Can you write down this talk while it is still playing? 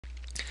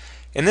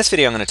In this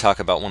video I'm going to talk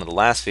about one of the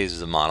last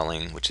phases of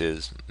modeling, which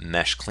is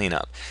mesh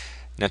cleanup.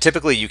 Now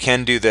typically you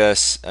can do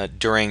this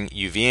during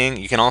UVing.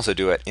 You can also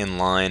do it in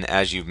line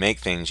as you make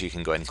things. You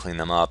can go ahead and clean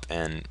them up,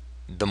 and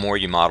the more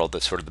you model,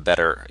 the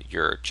better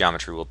your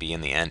geometry will be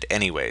in the end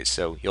anyways.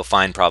 So you'll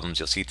find problems,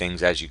 you'll see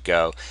things as you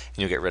go, and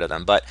you'll get rid of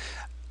them. But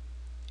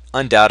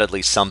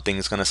undoubtedly something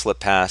is going to slip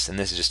past, and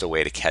this is just a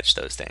way to catch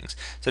those things.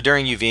 So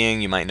during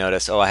UVing you might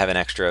notice, oh, I have an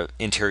extra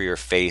interior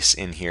face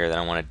in here that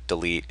I want to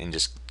delete and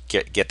just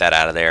get that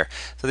out of there.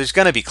 So there's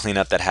going to be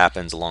cleanup that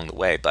happens along the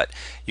way, but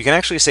you can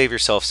actually save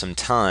yourself some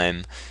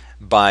time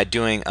by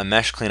doing a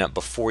mesh cleanup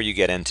before you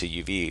get into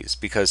UVs,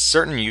 because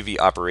certain UV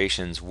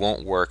operations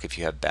won't work if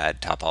you have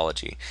bad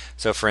topology.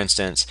 So for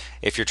instance,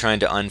 if you're trying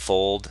to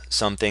unfold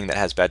something that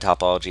has bad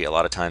topology, a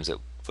lot of times it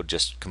will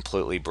just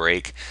completely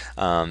break.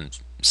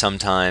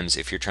 Sometimes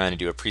if you're trying to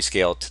do a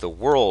prescale to the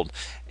world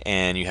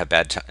and you have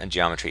bad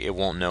geometry, it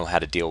won't know how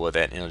to deal with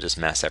it, and it'll just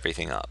mess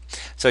everything up.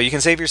 So you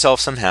can save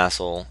yourself some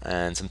hassle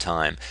and some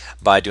time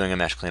by doing a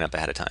mesh cleanup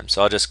ahead of time.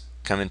 So I'll just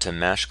come into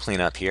mesh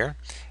cleanup here,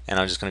 and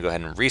I'm just going to go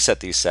ahead and reset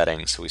these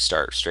settings so we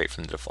start straight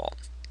from the default.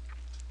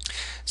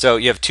 So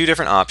you have two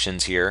different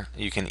options here.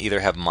 You can either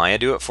have Maya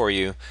do it for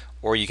you,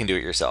 or you can do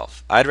it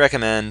yourself. I'd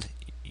recommend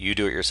you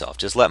do it yourself.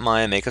 Just let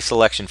Maya make a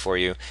selection for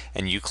you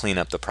and you clean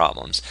up the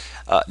problems.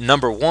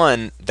 Number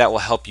one, that will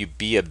help you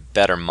be a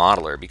better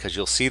modeler, because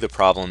you'll see the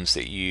problems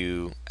that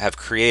you have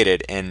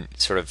created and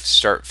sort of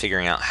start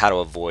figuring out how to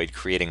avoid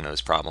creating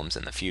those problems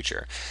in the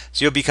future.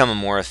 So you'll become a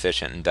more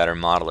efficient and better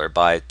modeler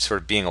by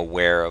sort of being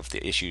aware of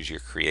the issues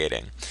you're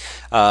creating.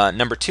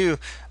 Number two,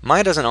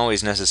 Maya doesn't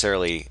always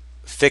necessarily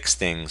fix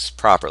things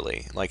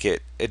properly. Like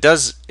it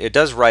does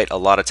right a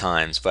lot of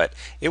times, but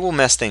it will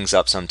mess things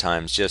up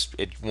sometimes. Just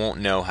it won't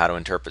know how to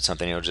interpret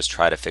something. It'll just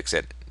try to fix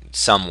it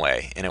some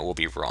way, and it will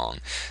be wrong.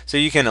 So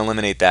you can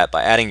eliminate that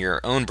by adding your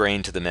own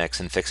brain to the mix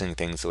and fixing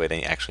things the way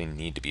they actually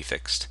need to be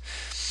fixed.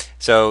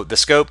 So the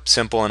scope,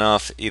 simple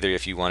enough, either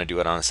if you want to do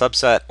it on a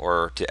subset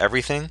or to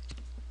everything.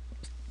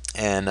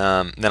 And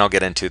then I'll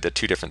get into the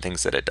two different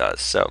things that it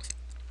does. So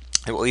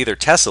it will either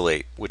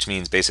tessellate, which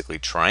means basically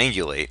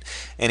triangulate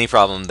any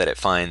problem that it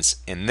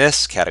finds in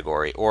this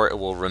category, or it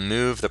will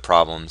remove the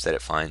problems that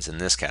it finds in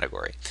this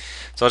category.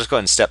 So I'll just go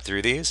ahead and step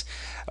through these.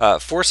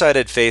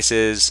 Four-sided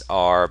faces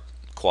are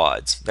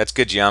quads. That's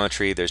good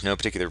geometry. There's no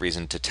particular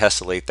reason to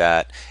tessellate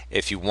that.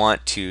 If you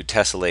want to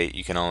tessellate,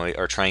 you can only,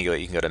 or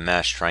triangulate, you can go to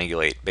mesh,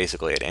 triangulate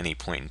basically at any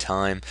point in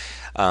time.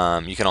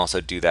 You can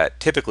also do that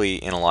typically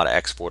in a lot of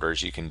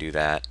exporters. You can do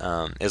that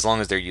as long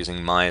as they're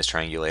using Maya's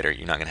triangulator.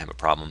 You're not going to have a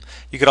problem.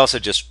 You could also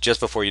just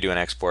before you do an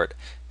export,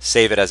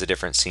 save it as a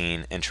different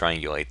scene and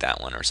triangulate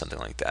that one or something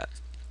like that.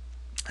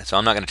 So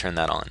I'm not going to turn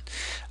that on.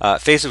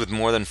 Faces with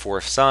more than four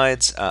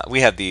sides.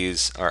 We have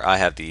these, or I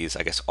have these,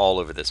 I guess, all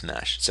over this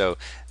mesh. So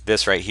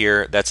this right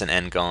here, that's an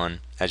n-gon.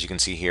 As you can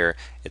see here,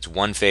 it's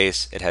one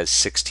face. It has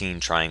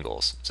 16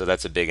 triangles. So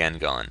that's a big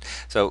n-gon.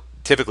 So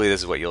typically this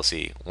is what you'll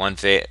see. One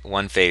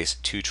face,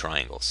 two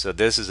triangles. So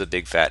this is a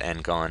big fat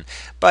n-gon,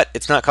 but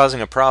it's not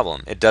causing a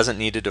problem. It doesn't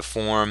need to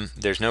deform.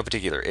 There's no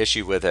particular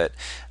issue with it.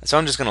 So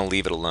I'm just going to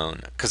leave it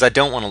alone because I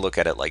don't want to look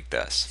at it like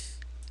this.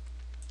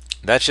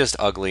 That's just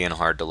ugly and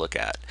hard to look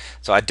at.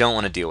 So I don't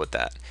want to deal with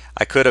that.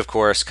 I could, of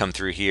course, come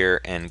through here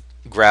and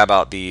grab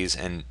out these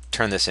and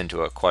turn this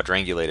into a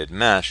quadrangulated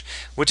mesh,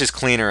 which is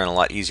cleaner and a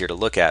lot easier to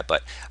look at,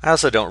 but I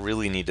also don't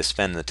really need to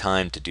spend the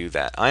time to do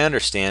that. I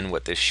understand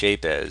what this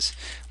shape is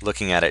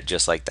looking at it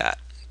just like that.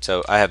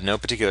 So I have no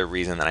particular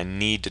reason that I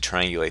need to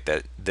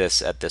triangulate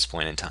this at this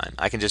point in time.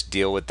 I can just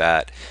deal with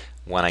that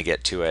when I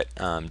get to it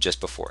just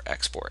before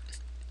export.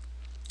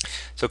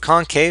 So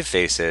concave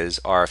faces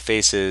are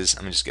faces,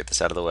 let me just get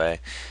this out of the way,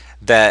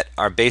 that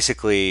are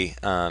basically,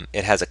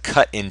 it has a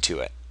cut into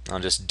it. I'll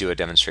just do a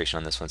demonstration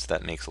on this one so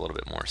that makes a little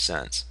bit more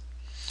sense.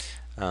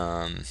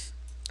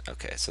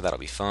 Okay, so that'll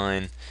be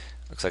fine.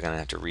 Looks like I'm going to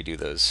have to redo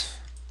those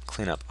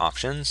cleanup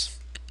options.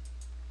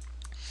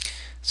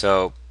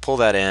 So pull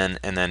that in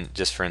and then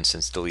just for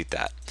instance delete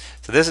that.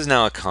 So this is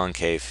now a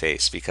concave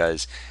face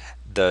because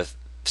the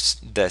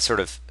sort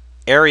of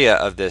area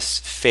of this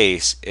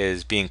face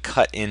is being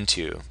cut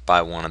into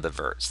by one of the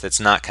verts that's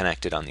not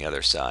connected on the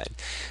other side.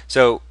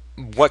 So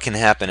what can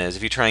happen is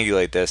if you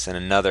triangulate this in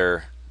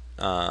another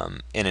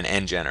in an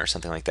n-gen or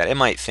something like that, it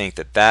might think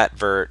that that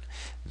vert,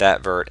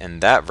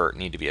 and that vert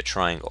need to be a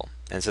triangle,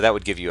 and so that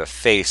would give you a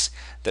face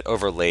that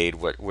overlaid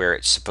where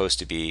it's supposed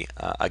to be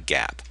a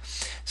gap.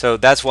 So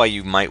that's why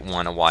you might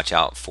want to watch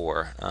out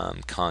for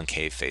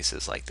concave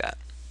faces like that.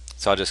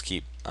 So I'll just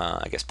keep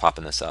I guess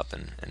popping this up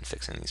and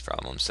fixing these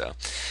problems. So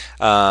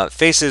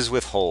faces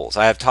with holes.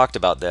 I have talked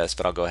about this,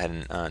 but I'll go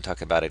ahead and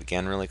talk about it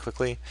again really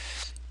quickly.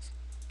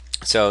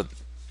 So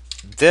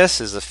this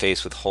is a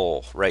face with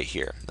hole right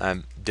here.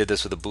 I did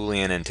this with a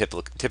Boolean, and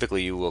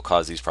typically you will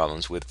cause these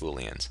problems with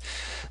Booleans.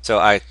 So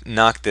I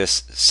knocked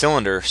this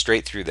cylinder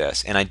straight through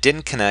this, and I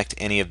didn't connect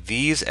any of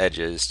these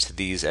edges to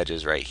these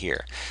edges right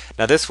here.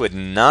 Now this would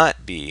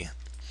not be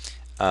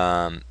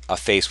a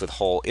face with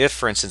hole if,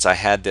 for instance, I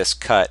had this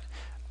cut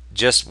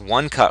just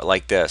one cut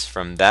like this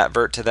from that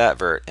vert to that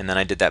vert, and then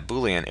I did that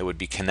Boolean, it would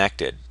be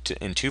connected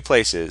in two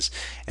places,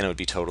 and it would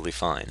be totally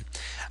fine.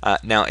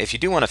 Now, if you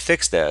do want to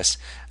fix this,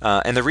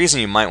 and the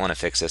reason you might want to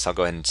fix this, I'll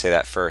go ahead and say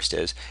that first,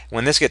 is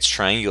when this gets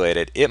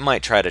triangulated, it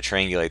might try to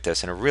triangulate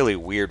this in a really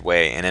weird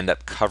way and end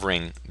up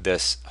covering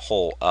this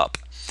hole up.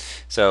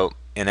 So,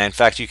 and in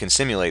fact, you can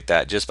simulate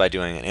that just by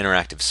doing an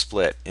interactive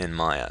split in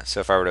Maya. So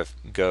if I were to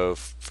go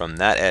from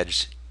that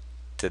edge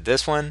to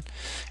this one,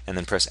 and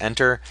then press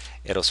enter,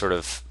 it'll sort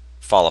of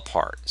fall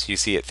apart. So you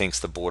see it thinks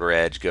the border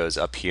edge goes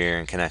up here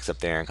and connects up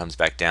there and comes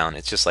back down.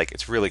 It's just like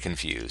it's really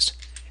confused.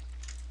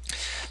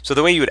 So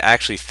the way you would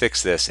actually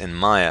fix this in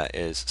Maya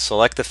is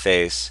select the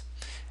face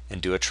and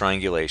do a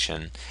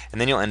triangulation, and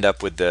then you'll end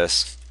up with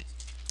this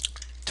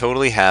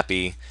totally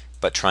happy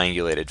but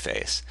triangulated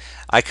face.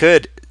 I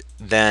could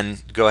then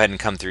go ahead and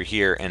come through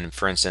here and,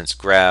 for instance,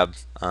 grab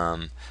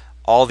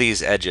all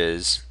these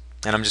edges,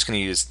 and I'm just going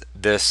to use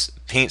this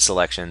paint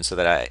selection so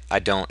that I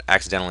don't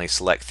accidentally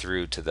select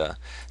through to the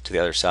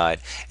other side.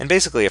 And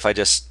basically, if I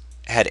just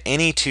had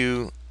any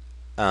two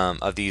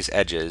of these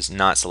edges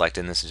not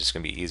selected, and this is just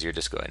going to be easier,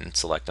 just go ahead and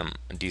select them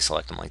and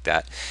deselect them like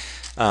that.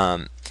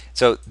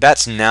 So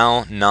that's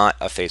now not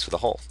a face with a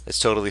hole. It's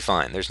totally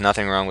fine. There's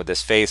nothing wrong with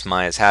this face.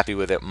 Maya's happy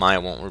with it.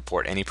 Maya won't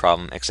report any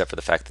problem except for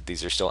the fact that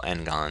these are still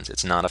n-gons.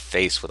 It's not a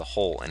face with a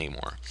hole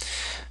anymore.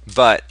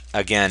 But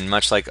again,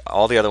 much like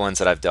all the other ones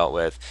that I've dealt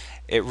with,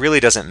 it really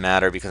doesn't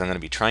matter because I'm going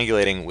to be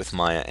triangulating with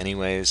Maya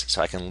anyways,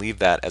 so I can leave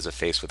that as a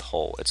face with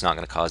hole. It's not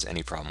going to cause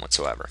any problem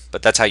whatsoever.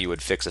 But that's how you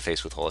would fix a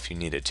face with hole if you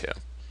needed to.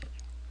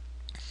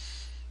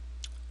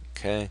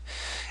 Okay,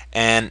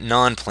 and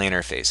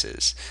non-planar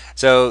faces.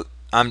 So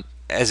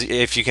as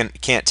if you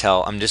can't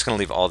tell, I'm just going to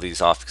leave all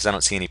these off because I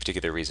don't see any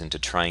particular reason to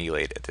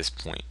triangulate at this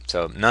point.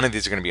 So none of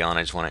these are going to be on.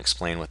 I just want to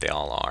explain what they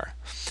all are.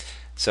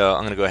 So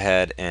I'm going to go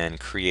ahead and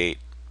create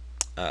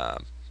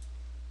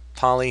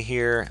poly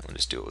here. We'll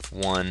just do it with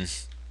one.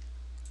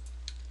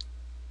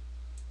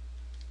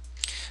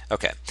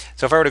 Okay,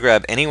 so if I were to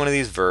grab any one of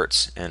these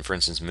verts and, for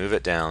instance, move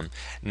it down,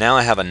 now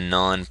I have a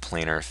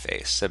non-planar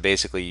face. So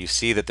basically, you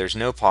see that there's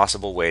no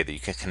possible way that you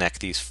can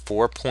connect these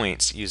 4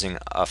 points using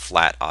a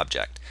flat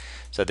object.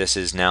 So this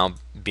is now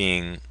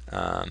being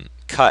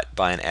cut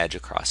by an edge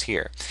across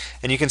here.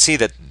 And you can see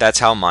that that's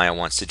how Maya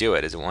wants to do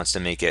it, is it wants to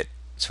make it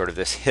sort of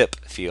this hip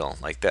feel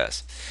like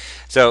this.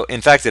 So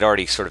in fact, it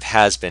already sort of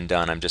has been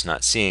done. I'm just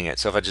not seeing it.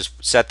 So if I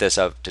just set this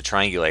up to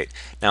triangulate,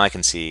 now I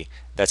can see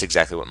that's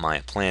exactly what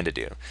Maya planned to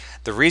do.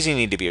 The reason you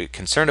need to be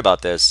concerned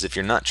about this is if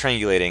you're not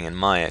triangulating in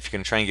Maya, if you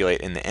can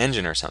triangulate in the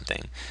engine or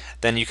something,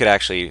 then you could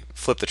actually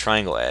flip the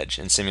triangle edge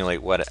and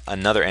simulate what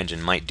another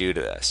engine might do to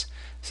this.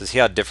 So see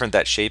how different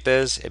that shape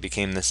is? It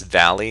became this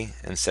valley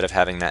instead of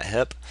having that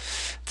hip.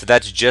 So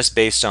that's just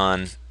based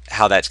on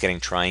how that's getting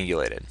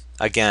triangulated.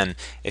 Again,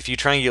 if you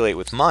triangulate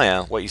with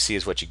Maya, what you see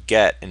is what you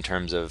get in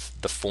terms of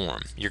the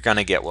form. You're going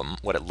to get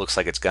what it looks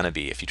like it's going to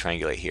be if you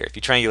triangulate here. If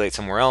you triangulate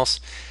somewhere else,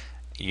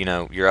 you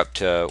know, you're up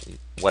to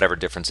whatever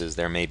differences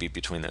there may be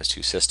between those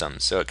two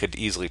systems. So it could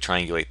easily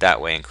triangulate that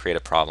way and create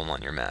a problem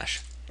on your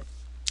mesh.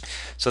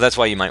 So that's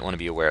why you might want to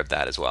be aware of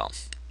that as well.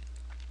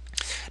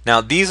 Now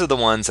these are the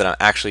ones that I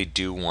actually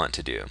do want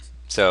to do.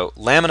 So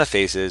Lamina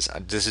Faces,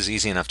 this is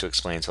easy enough to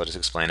explain, so I'll just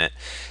explain it.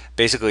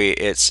 Basically,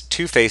 it's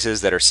two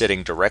faces that are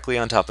sitting directly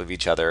on top of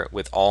each other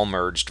with all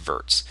merged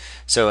verts.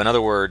 So in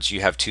other words,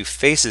 you have two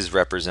faces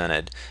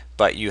represented,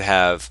 but you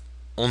have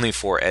only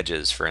 4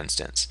 edges, for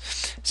instance.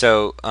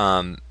 So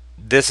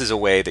this is a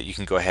way that you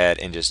can go ahead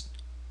and just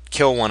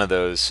kill one of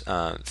those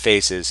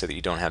faces so that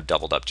you don't have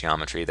doubled up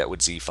geometry that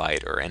would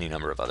z-fight or any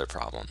number of other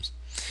problems.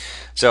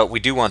 So we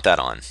do want that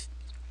on.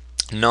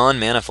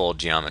 Non-manifold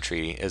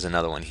geometry is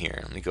another one here.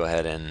 Let me go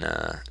ahead and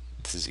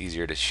this is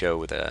easier to show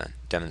with a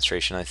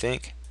demonstration, I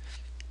think.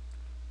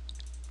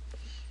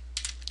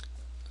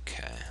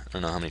 Okay, I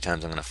don't know how many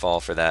times I'm going to fall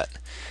for that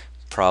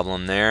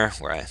problem there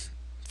where I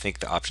think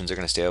the options are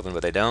going to stay open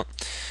but they don't.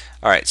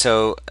 Alright,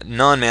 so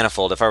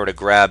non-manifold, if I were to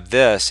grab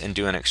this and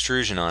do an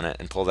extrusion on it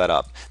and pull that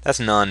up, that's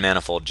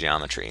non-manifold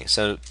geometry.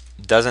 So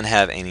it doesn't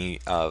have any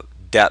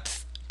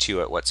depth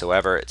to it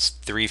whatsoever. It's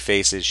 3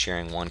 faces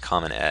sharing one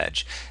common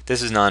edge.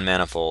 This is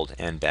non-manifold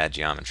and bad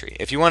geometry.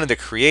 If you wanted to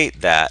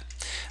create that,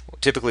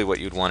 typically what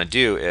you'd want to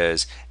do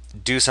is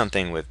do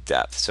something with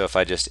depth. So if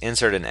I just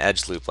insert an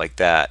edge loop like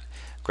that,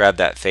 grab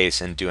that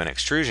face and do an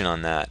extrusion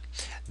on that,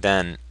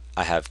 then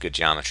I have good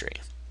geometry.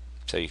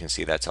 So you can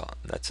see that's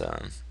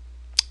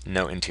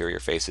no interior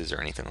faces or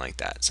anything like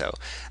that. So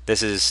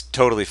this is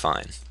totally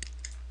fine.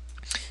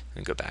 Let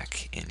me go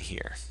back in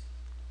here.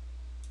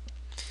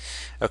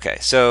 Okay,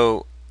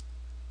 so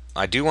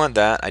I do want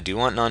that. I do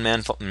want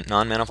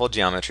non-manifold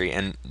geometry,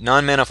 and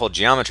non-manifold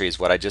geometry is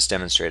what I just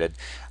demonstrated.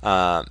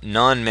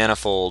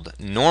 Non-manifold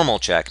normal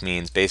check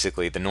means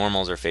basically the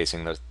normals are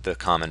facing the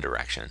common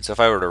direction. So if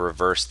I were to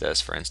reverse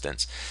this, for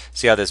instance,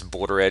 see how this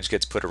border edge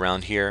gets put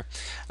around here?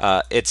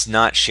 It's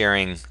not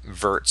sharing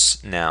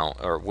verts now,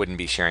 or wouldn't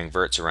be sharing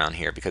verts around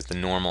here, because the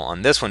normal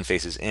on this one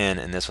faces in,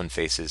 and this one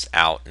faces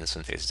out, and this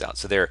one faces out.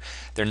 So they're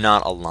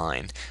not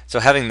aligned. So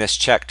having this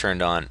check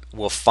turned on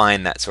will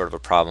find that sort of a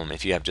problem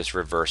if you have just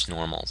reverse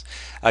normals.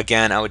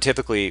 Again, I would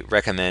typically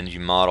recommend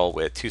you model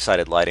with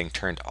two-sided lighting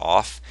turned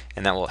off,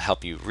 and that will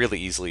help you really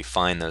easily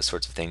find those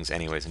sorts of things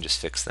anyways and just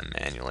fix them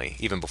manually,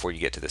 even before you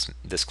get to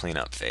this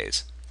cleanup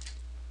phase.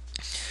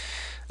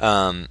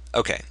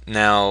 Okay,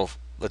 now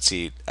let's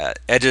see.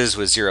 Edges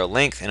with zero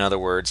length, in other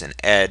words, an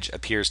edge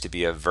appears to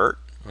be a vert,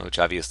 which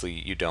obviously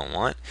you don't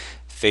want.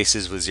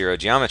 Faces with zero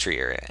geometry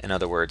area, in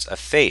other words, a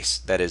face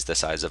that is the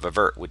size of a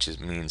vert, which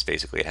means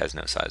basically it has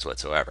no size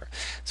whatsoever.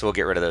 So we'll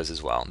get rid of those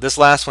as well. This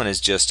last one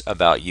is just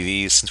about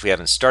UVs. Since we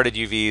haven't started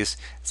UVs,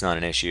 it's not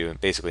an issue.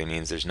 It basically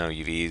means there's no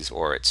UVs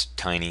or it's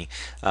tiny,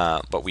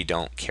 but we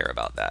don't care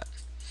about that.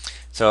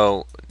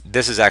 So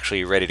this is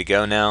actually ready to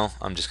go now.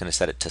 I'm just going to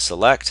set it to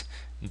select,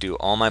 do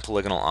all my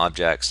polygonal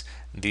objects.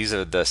 These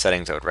are the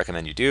settings I would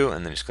recommend you do,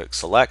 and then just click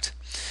select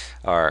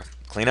or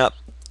clean up.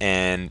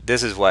 And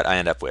this is what I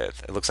end up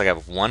with. It looks like I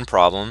have one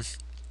problem.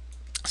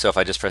 So if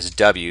I just press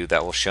W,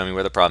 that will show me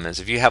where the problem is.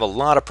 If you have a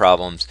lot of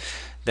problems,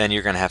 then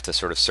you're going to have to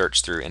sort of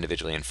search through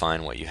individually and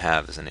find what you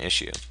have as an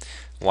issue.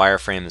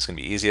 Wireframe is going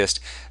to be easiest.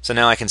 So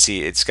now I can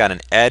see it's got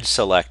an edge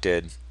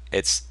selected.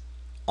 It's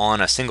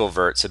on a single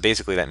vert, so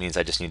basically that means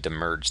I just need to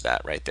merge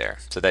that right there.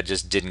 So that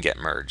just didn't get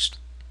merged.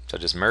 So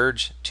just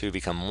merge, two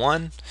become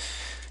one,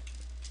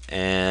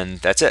 and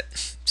that's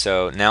it.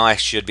 So now I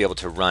should be able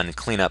to run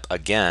cleanup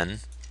again.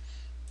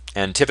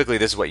 And typically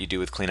this is what you do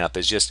with cleanup,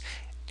 is just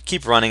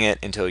keep running it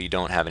until you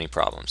don't have any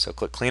problems. So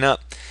click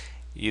cleanup.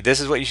 This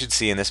is what you should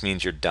see, and this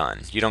means you're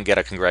done. You don't get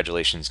a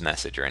congratulations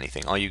message or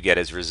anything. All you get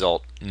is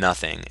result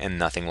nothing, and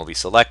nothing will be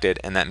selected,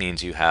 and that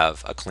means you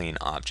have a clean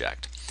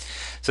object.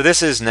 So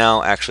this is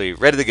now actually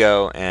ready to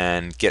go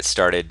and get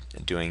started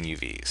doing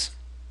UVs.